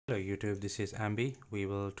Hello YouTube, this is Ambi. We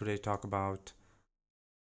will today talk about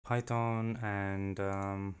Python and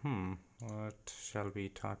what shall we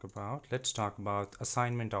talk about? Let's talk about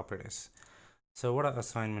assignment operators. So what are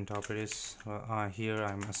assignment operators? Well, here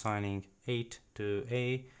I'm assigning 8 to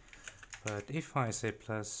A, but if I say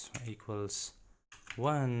plus equals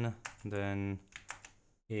 1, then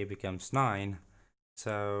A becomes 9.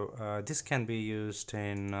 So this can be used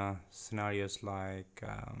in scenarios like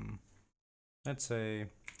let's say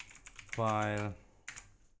while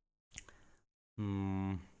let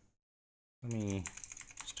me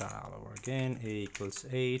start all over again. A equals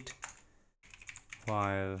 8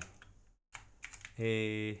 while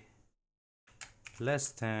A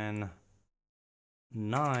less than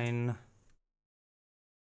 9.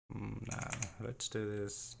 Now let's do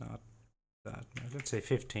this, not that, let's say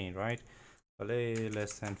 15, right? While A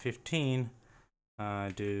less than 15,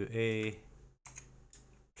 do A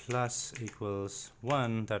plus equals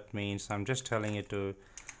 1. That means I'm just telling it to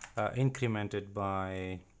increment it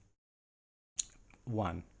by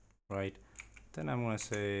 1, right? Then I'm going to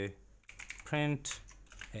say print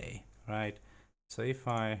A, right? So if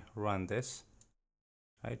I run this,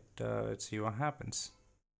 right, let's see what happens.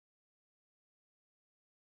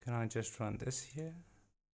 Can I just run this here?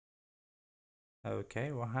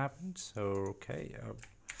 Okay, what happens? Okay,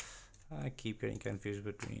 I keep getting confused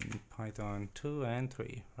between Python 2 and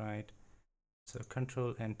 3, right? So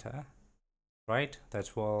control enter, right?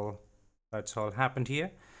 That's all happened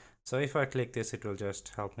here. So if I click this, it will just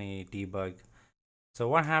help me debug. So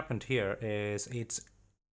what happened here is it's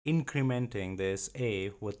incrementing this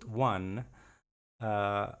A with 1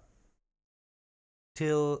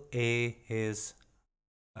 till A is,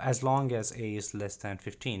 as long as A is less than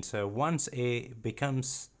 15. So once A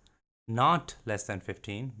becomes not less than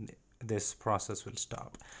 15, this process will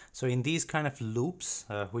stop. So in these kind of loops,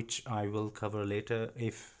 which I will cover later,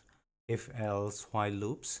 if else while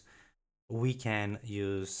loops, we can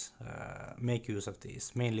use make use of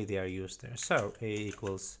these. Mainly they are used there. So A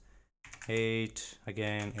equals 8,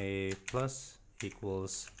 again A plus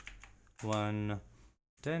equals 1,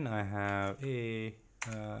 then I have A,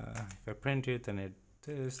 if I print it, then it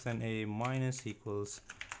this, then A minus equals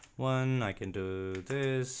 1. I can do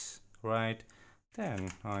this, right?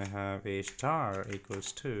 Then I have A star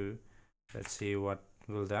equals 2. Let's see what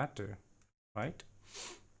will that do, right?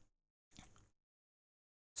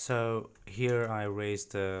 So here I raise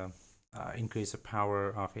the increase the power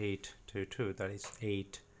of 8 to 2. That is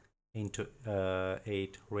 8 into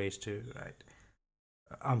 8 raised to, right?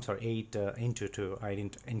 I'm sorry, 8 into 2. I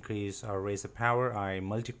didn't increase or raise the power, I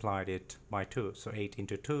multiplied it by 2. So 8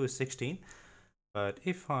 into 2 is 16. But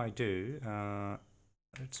if I do,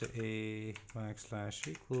 let's say A backslash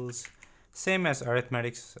equals, same as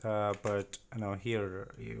arithmetics, but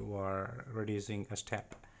here you are reducing a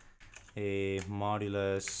step. A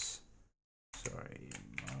modulus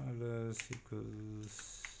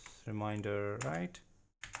equals reminder, right?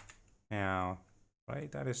 Now,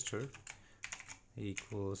 right, that is true,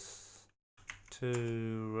 equals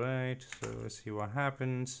 2, right? So let's see what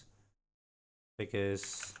happens,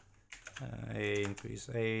 because A increase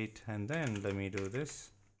 8, and then let me do this,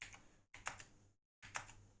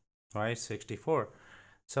 right? 64.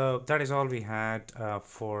 So that is all we had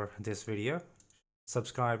for this video.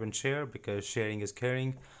 Subscribe and share, because sharing is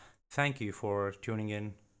caring. Thank you for tuning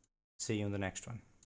in. See you in the next one.